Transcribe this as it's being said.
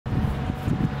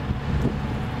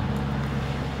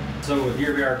So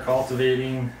here we are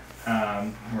cultivating.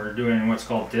 We're doing what's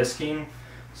called disking.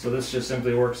 So this just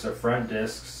simply works the front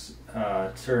discs,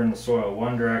 turn the soil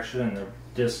one direction, and the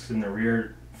discs in the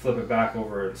rear flip it back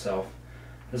over itself.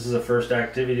 This is the first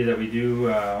activity that we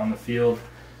do on the field.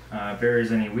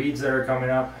 Buries any weeds that are coming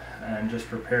up and just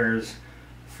prepares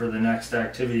for the next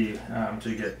activity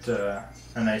to get a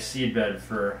nice seed bed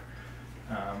for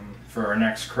our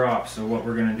next crop. So what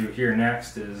we're going to do here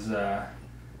next is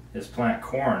plant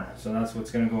corn. So that's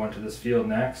what's going to go into this field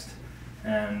next,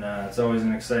 and it's always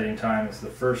an exciting time. It's the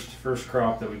first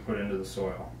crop that we put into the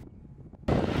soil.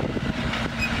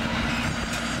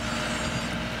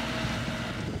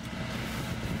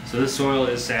 So this soil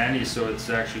is sandy, so it's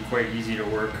actually quite easy to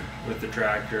work with the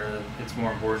tractor. It's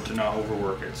more important to not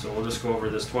overwork it. So we'll just go over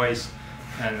this twice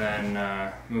and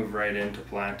then move right into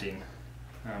planting.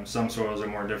 Some soils are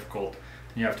more difficult.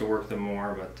 You have to work them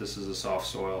more, but this is a soft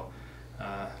soil,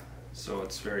 so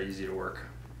it's very easy to work.